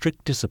roof and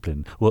strict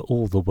discipline were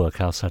all the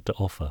workhouse had to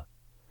offer.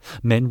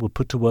 Men were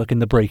put to work in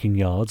the breaking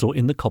yards or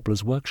in the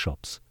cobblers'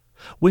 workshops.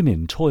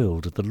 Women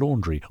toiled at the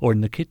laundry or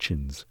in the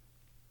kitchens.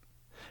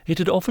 It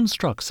had often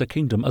struck Sir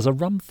Kingdom as a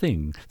rum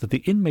thing that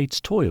the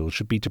inmates' toil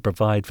should be to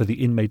provide for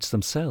the inmates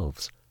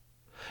themselves.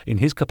 In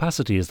his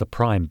capacity as the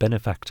prime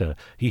benefactor,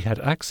 he had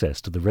access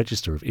to the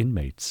register of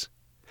inmates.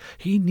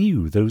 He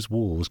knew those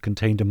walls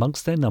contained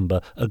amongst their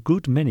number a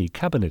good many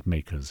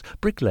cabinet-makers,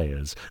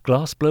 bricklayers,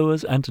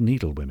 glass-blowers, and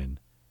needlewomen.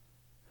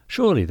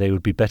 Surely they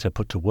would be better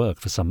put to work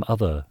for some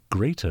other,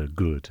 greater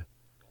good.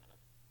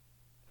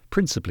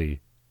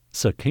 Principally,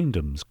 Sir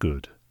Kingdom's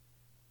good.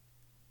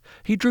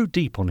 He drew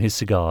deep on his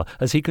cigar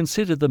as he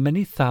considered the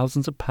many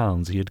thousands of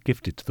pounds he had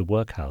gifted to the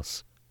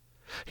workhouse.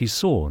 He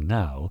saw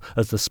now,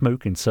 as the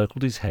smoke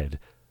encircled his head,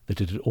 that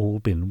it had all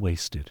been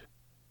wasted.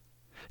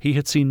 He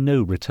had seen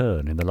no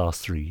return in the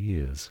last 3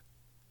 years.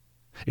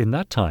 In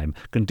that time,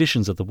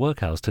 conditions of the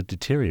workhouse had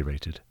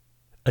deteriorated.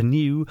 A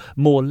new,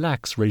 more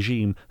lax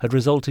regime had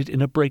resulted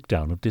in a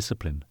breakdown of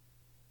discipline.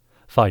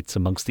 Fights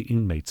amongst the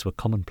inmates were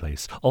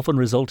commonplace, often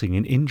resulting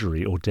in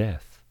injury or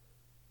death.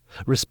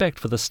 Respect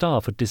for the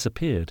staff had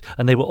disappeared,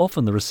 and they were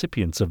often the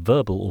recipients of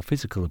verbal or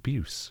physical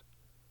abuse.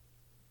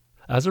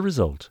 As a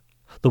result,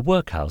 the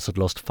workhouse had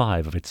lost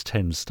 5 of its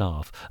 10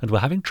 staff and were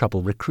having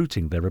trouble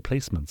recruiting their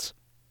replacements.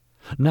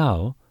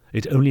 Now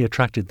it only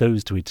attracted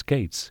those to its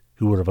gates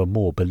who were of a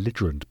more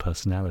belligerent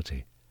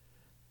personality.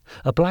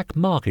 A black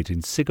market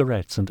in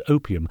cigarettes and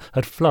opium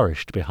had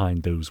flourished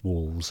behind those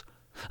walls,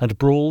 and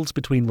brawls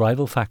between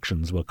rival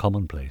factions were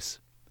commonplace.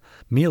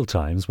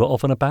 Mealtimes were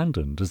often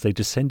abandoned as they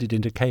descended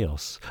into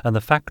chaos, and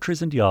the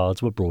factories and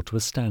yards were brought to a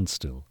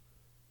standstill.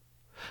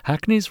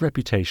 Hackney's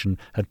reputation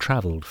had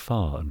travelled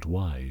far and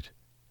wide.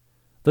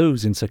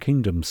 Those in Sir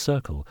Kingdom's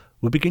circle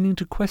were beginning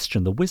to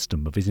question the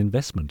wisdom of his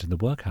investment in the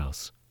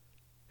workhouse.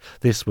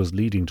 This was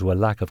leading to a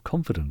lack of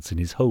confidence in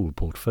his whole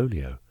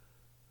portfolio.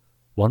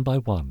 One by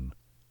one,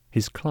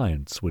 his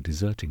clients were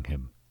deserting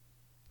him.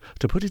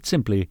 To put it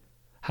simply,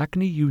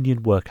 Hackney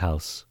Union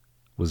Workhouse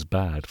was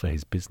bad for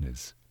his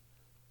business.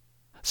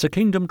 Sir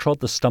Kingdom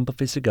trod the stump of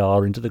his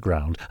cigar into the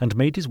ground and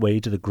made his way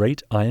to the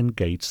great iron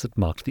gates that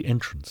marked the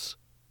entrance.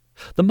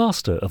 The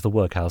master of the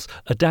workhouse,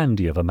 a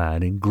dandy of a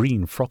man in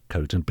green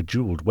frock-coat and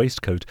bejewelled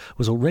waistcoat,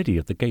 was already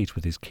at the gate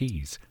with his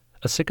keys,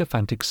 a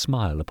sycophantic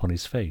smile upon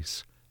his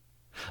face.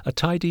 A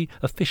tidy,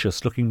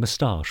 officious-looking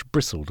moustache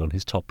bristled on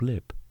his top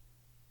lip.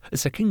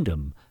 "Sir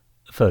Kingdom,"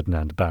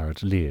 Ferdinand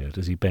Barrett leered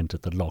as he bent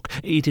at the lock,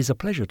 "it is a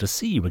pleasure to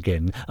see you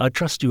again. I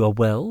trust you are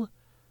well?"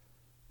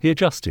 He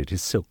adjusted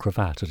his silk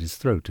cravat at his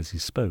throat as he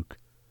spoke.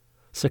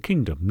 Sir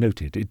Kingdom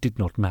noted it did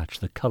not match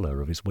the colour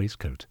of his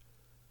waistcoat.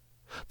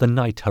 The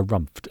knight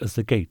harumphed as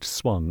the gate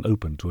swung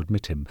open to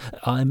admit him.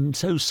 "I'm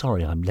so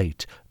sorry I'm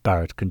late,"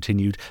 Barrett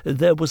continued.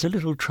 "There was a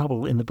little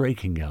trouble in the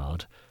breaking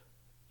yard."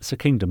 Sir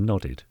Kingdom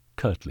nodded,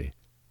 curtly.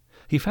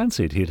 He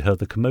fancied he had heard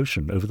the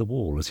commotion over the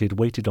wall as he had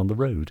waited on the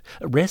road.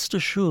 "Rest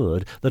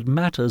assured that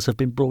matters have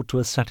been brought to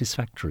a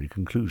satisfactory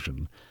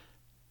conclusion."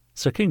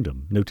 Sir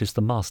Kingdom noticed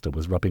the master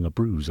was rubbing a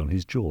bruise on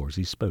his jaw as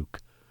he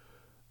spoke.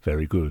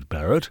 "Very good,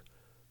 Barrett,"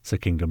 Sir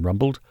Kingdom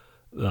rumbled.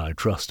 "I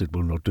trust it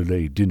will not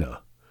delay dinner.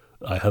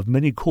 I have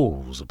many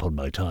calls upon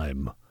my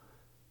time."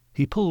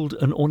 He pulled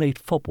an ornate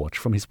fob-watch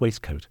from his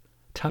waistcoat,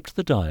 tapped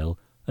the dial,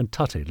 and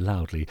tutted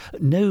loudly.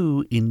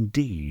 "No,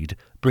 indeed,"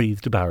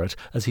 breathed Barrett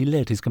as he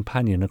led his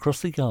companion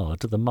across the yard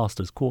to the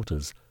master's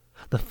quarters.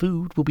 "The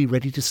food will be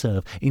ready to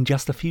serve in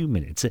just a few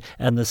minutes,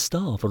 and the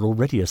staff are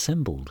already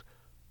assembled."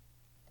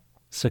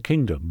 Sir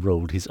Kingdom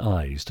rolled his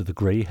eyes to the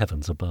grey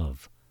heavens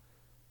above.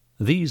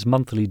 These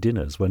monthly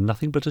dinners were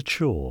nothing but a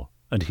chore,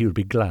 and he would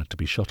be glad to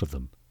be shot of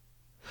them.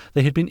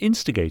 They had been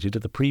instigated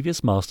at the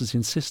previous master's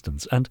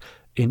insistence, and,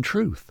 in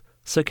truth,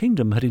 Sir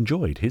Kingdom had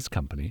enjoyed his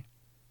company.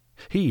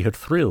 He had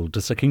thrilled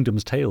to Sir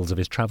Kingdom's tales of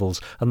his travels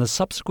and the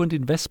subsequent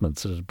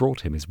investments that had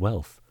brought him his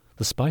wealth,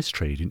 the spice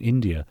trade in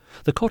India,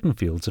 the cotton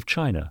fields of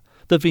China,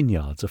 the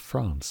vineyards of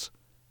France.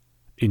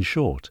 In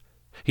short,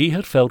 he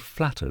had felt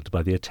flattered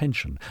by the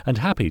attention and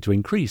happy to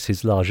increase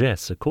his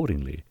largesse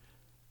accordingly.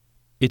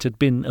 It had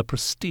been a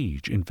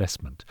prestige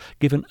investment,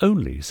 given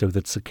only so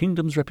that Sir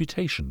Kingdom's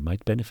reputation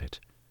might benefit.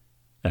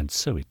 And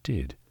so it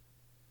did.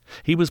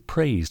 He was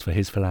praised for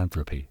his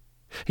philanthropy.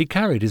 He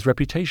carried his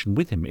reputation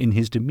with him in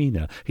his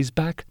demeanour, his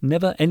back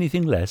never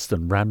anything less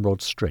than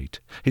ramrod straight,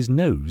 his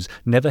nose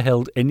never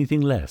held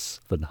anything less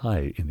than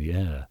high in the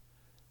air.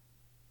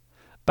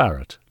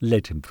 Barrett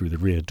led him through the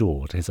rear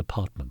door to his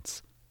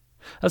apartments.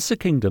 As Sir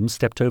Kingdom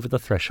stepped over the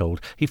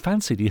threshold, he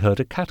fancied he heard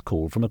a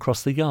catcall from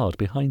across the yard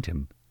behind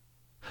him.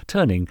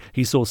 Turning,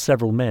 he saw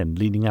several men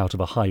leaning out of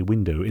a high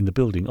window in the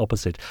building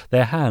opposite,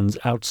 their hands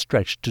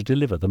outstretched to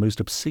deliver the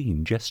most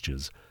obscene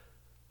gestures.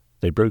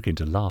 They broke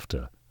into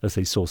laughter as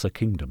they saw Sir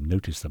Kingdom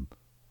notice them.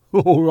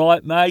 "All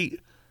right, mate,"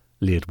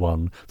 leered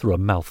one through a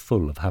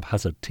mouthful of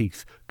haphazard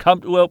teeth.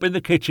 "Come to help in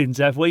the kitchens,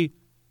 have we?"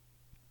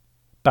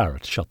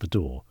 Barrett shut the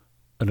door,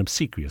 an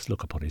obsequious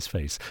look upon his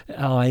face.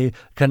 "I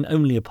can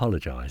only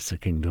apologise, Sir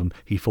Kingdom,"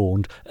 he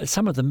fawned.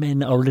 "Some of the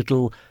men are a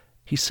little—"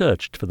 He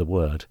searched for the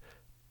word.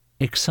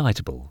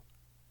 "Excitable."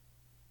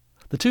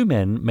 The two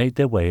men made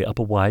their way up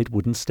a wide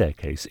wooden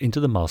staircase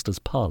into the master's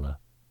parlour.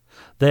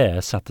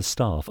 There sat the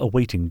staff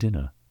awaiting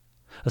dinner.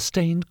 A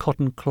stained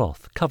cotton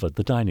cloth covered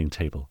the dining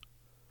table.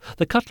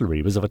 The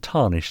cutlery was of a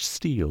tarnished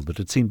steel that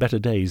had seen better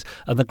days,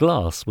 and the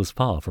glass was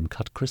far from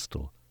cut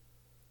crystal.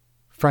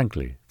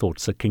 Frankly, thought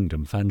Sir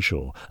Kingdom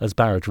Fanshawe, as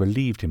Barrett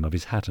relieved him of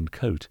his hat and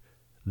coat,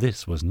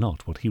 this was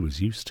not what he was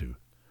used to.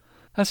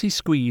 As he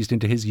squeezed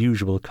into his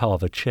usual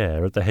carver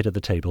chair at the head of the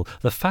table,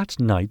 the fat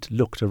knight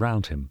looked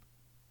around him.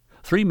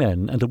 3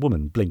 men and a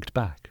woman blinked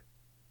back.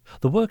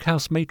 The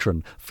workhouse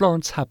matron,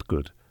 Florence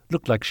Hapgood,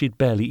 looked like she'd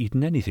barely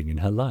eaten anything in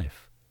her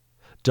life.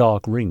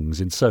 Dark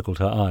rings encircled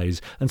her eyes,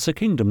 and Sir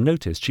Kingdom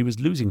noticed she was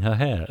losing her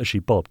hair as she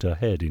bobbed her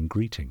head in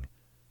greeting.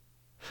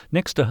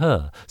 Next to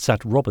her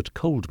sat Robert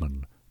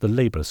Coldman, the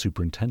labour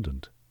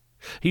superintendent.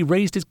 He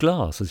raised his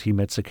glass as he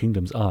met Sir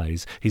Kingdom's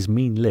eyes, his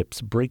mean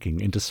lips breaking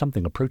into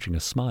something approaching a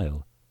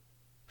smile.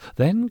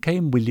 Then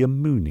came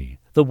William Mooney,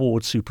 the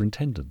ward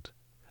superintendent.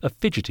 A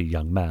fidgety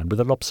young man with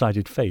a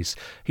lopsided face,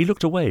 he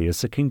looked away as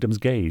Sir Kingdom's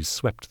gaze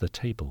swept the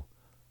table.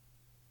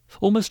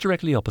 Almost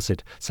directly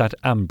opposite sat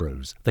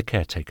Ambrose, the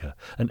caretaker,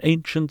 an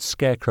ancient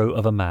scarecrow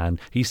of a man.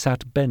 He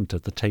sat bent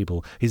at the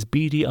table, his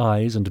beady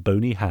eyes and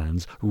bony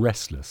hands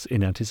restless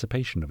in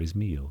anticipation of his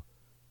meal.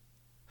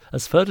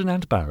 As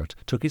Ferdinand Barrett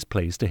took his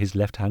place to his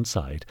left-hand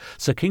side,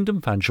 Sir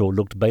Kingdom Fanshawe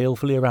looked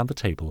balefully around the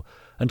table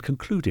and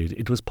concluded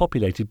it was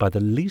populated by the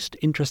least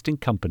interesting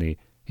company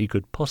he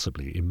could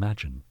possibly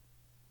imagine.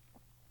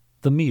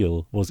 The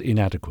meal was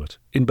inadequate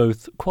in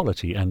both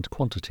quality and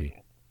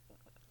quantity.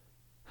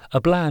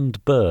 A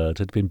bland bird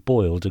had been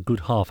boiled a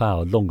good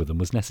half-hour longer than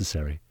was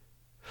necessary.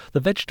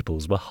 The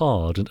vegetables were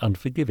hard and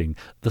unforgiving,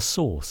 the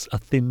sauce a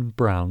thin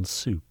brown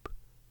soup.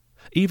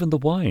 Even the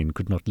wine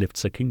could not lift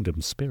Sir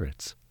Kingdom's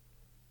spirits.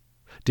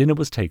 Dinner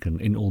was taken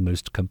in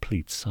almost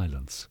complete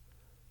silence.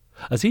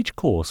 As each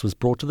course was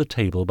brought to the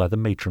table by the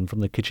matron from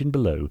the kitchen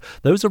below,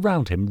 those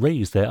around him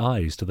raised their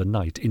eyes to the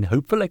knight in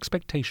hopeful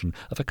expectation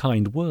of a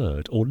kind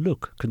word or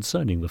look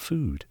concerning the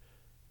food.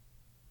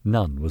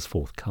 None was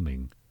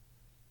forthcoming.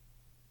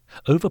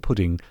 Over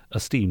pudding,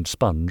 a steamed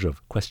sponge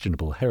of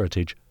questionable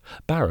heritage,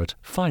 Barrett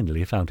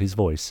finally found his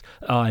voice.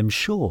 "I'm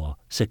sure,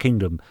 Sir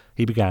Kingdom,"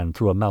 he began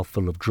through a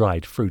mouthful of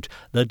dried fruit,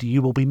 "that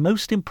you will be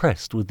most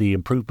impressed with the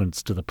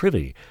improvements to the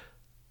privy."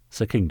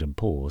 Sir Kingdom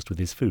paused with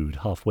his food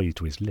halfway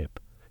to his lip.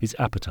 His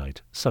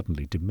appetite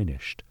suddenly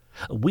diminished.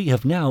 "We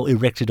have now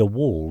erected a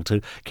wall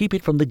to keep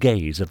it from the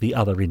gaze of the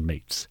other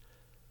inmates."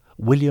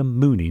 William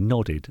Mooney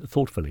nodded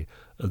thoughtfully.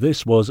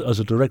 "This was as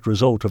a direct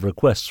result of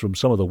requests from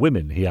some of the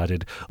women," he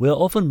added. "We are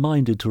often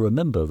minded to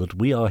remember that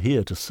we are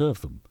here to serve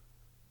them."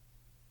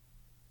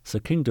 Sir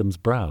Kingdom's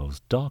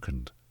brows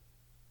darkened.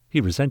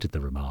 He resented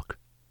the remark.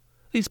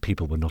 These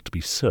people were not to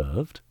be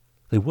served.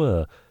 They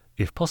were,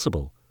 if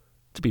possible,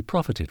 to be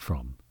profited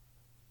from.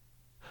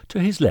 To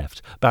his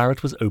left,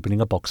 Barrett was opening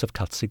a box of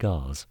cut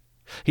cigars.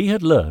 He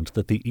had learned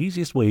that the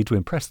easiest way to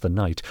impress the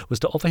knight was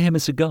to offer him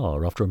a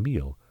cigar after a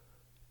meal.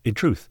 In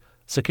truth,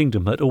 Sir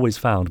Kingdom had always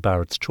found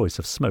Barrett's choice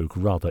of smoke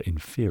rather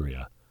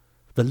inferior.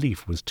 The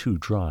leaf was too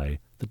dry,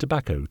 the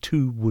tobacco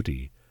too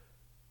woody.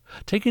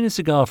 Taking a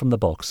cigar from the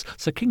box,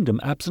 Sir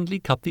Kingdom absently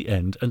cut the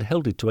end and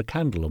held it to a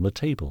candle on the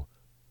table.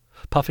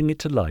 Puffing it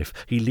to life,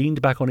 he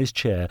leaned back on his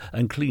chair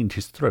and cleaned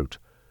his throat.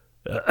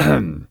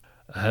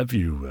 "Have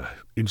you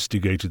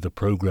instigated the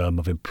programme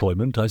of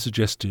employment I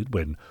suggested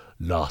when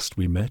last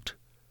we met?"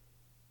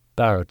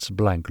 Barrett's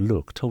blank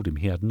look told him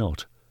he had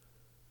not.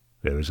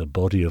 "There is a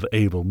body of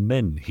able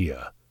men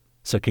here,"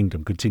 Sir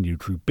Kingdom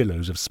continued through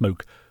billows of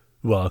smoke,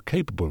 "who are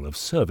capable of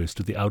service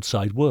to the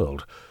outside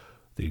world.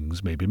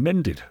 Things may be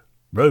mended,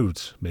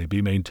 roads may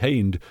be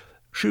maintained,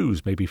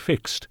 shoes may be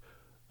fixed,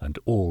 and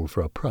all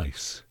for a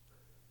price."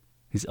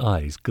 His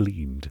eyes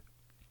gleamed.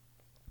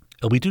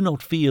 "We do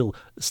not feel,"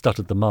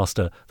 stuttered the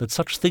master, "that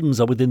such things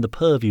are within the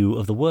purview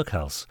of the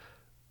workhouse."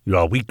 "You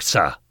are weak,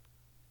 sir."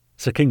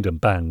 Sir Kingdom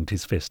banged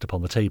his fist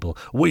upon the table.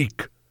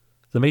 "Weak!"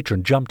 The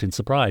matron jumped in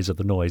surprise at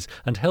the noise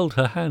and held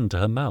her hand to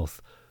her mouth.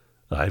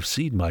 "I have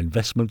seen my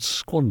investments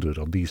squandered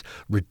on these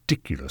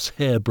ridiculous,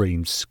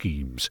 harebrained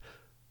schemes."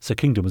 Sir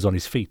Kingdom was on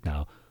his feet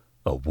now.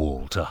 "A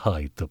wall to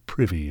hide the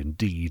privy,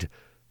 indeed."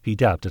 He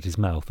dabbed at his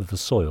mouth with a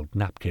soiled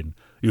napkin.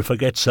 "You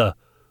forget, sir,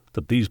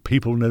 that these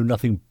people know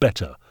nothing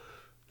better.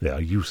 They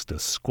are used to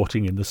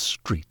squatting in the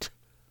street."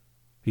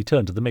 He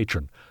turned to the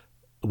matron.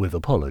 "With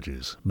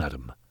apologies,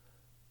 madam."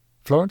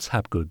 Florence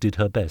Hapgood did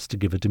her best to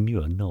give a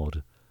demure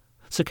nod.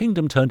 Sir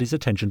Kingdom turned his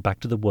attention back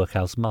to the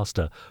workhouse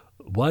master.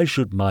 "Why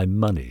should my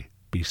money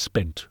be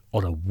spent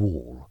on a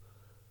wall?"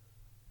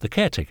 The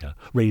caretaker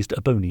raised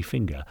a bony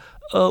finger.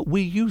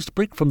 "We used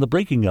brick from the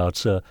breaking yard,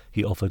 sir,"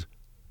 he offered.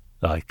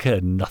 "I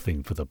care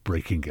nothing for the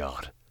breaking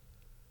yard."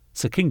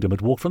 Sir Kingdom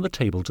had walked from the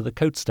table to the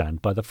coat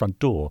stand by the front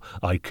door.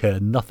 "I care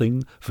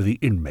nothing for the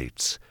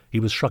inmates." He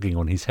was shrugging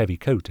on his heavy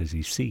coat as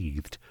he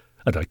seethed.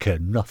 "And I care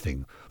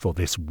nothing for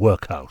this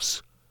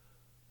workhouse."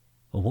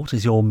 "What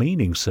is your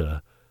meaning,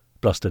 sir?"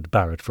 blustered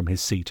Barrett from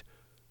his seat.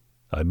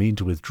 "I mean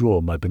to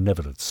withdraw my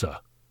benevolence, sir."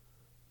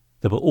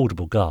 There were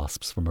audible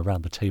gasps from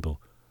around the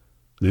table.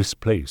 "This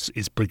place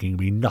is bringing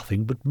me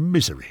nothing but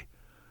misery.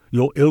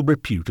 Your ill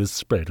repute has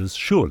spread as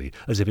surely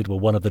as if it were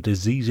one of the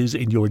diseases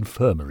in your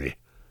infirmary."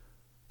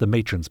 The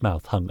matron's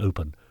mouth hung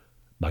open.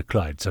 "My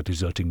clients are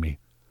deserting me,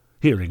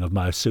 hearing of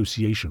my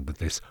association with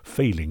this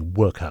failing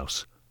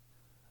workhouse."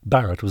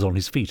 Barrett was on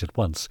his feet at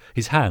once,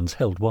 his hands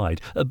held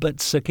wide.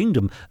 "But, Sir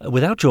Kingdom,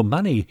 without your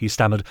money," he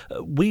stammered,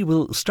 "we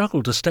will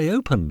struggle to stay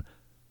open."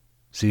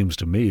 "Seems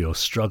to me you're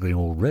struggling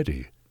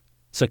already."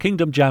 Sir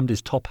Kingdom jammed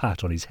his top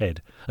hat on his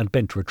head and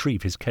bent to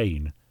retrieve his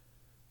cane.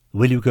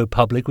 "Will you go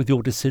public with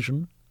your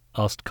decision?"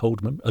 asked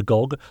Coldman,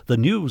 agog. "The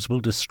news will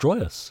destroy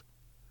us."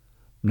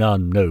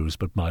 "None knows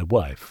but my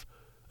wife,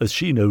 as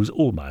she knows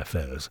all my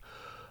affairs.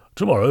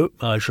 Tomorrow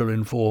I shall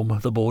inform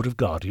the Board of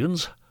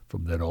Guardians.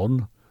 From then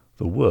on,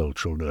 the world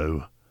shall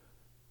know."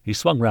 He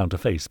swung round to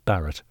face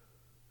Barrett.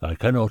 "I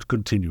cannot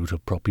continue to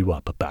prop you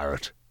up,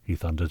 Barrett," he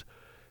thundered.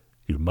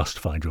 "You must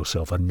find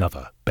yourself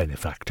another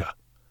benefactor."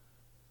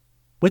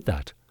 With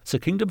that, Sir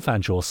Kingdom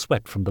Fanshawe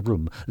swept from the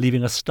room,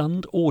 leaving a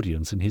stunned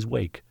audience in his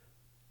wake.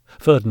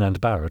 Ferdinand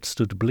Barrett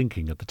stood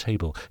blinking at the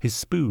table, his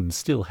spoon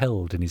still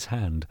held in his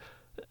hand.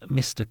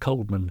 "Mr.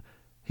 Coldman,"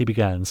 he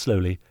began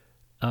slowly,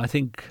 "I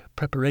think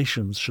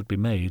preparations should be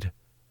made."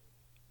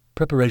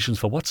 "Preparations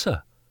for what,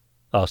 sir?"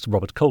 asked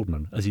Robert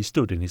Coldman as he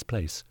stood in his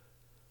place.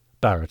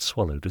 Barrett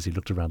swallowed as he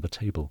looked around the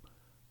table.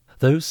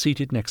 Those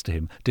seated next to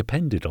him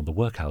depended on the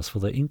workhouse for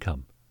their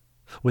income.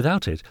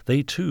 Without it,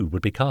 they too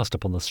would be cast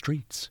upon the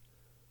streets.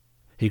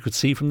 He could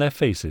see from their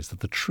faces that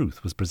the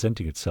truth was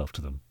presenting itself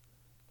to them.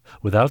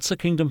 Without Sir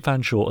Kingdom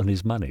Fanshawe and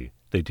his money,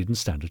 they didn't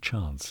stand a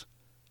chance.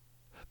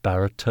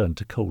 Barrett turned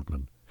to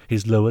Coldman,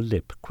 his lower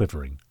lip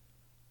quivering.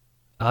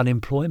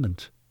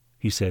 "Unemployment,"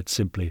 he said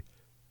simply,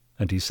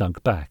 and he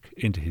sunk back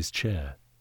into his chair.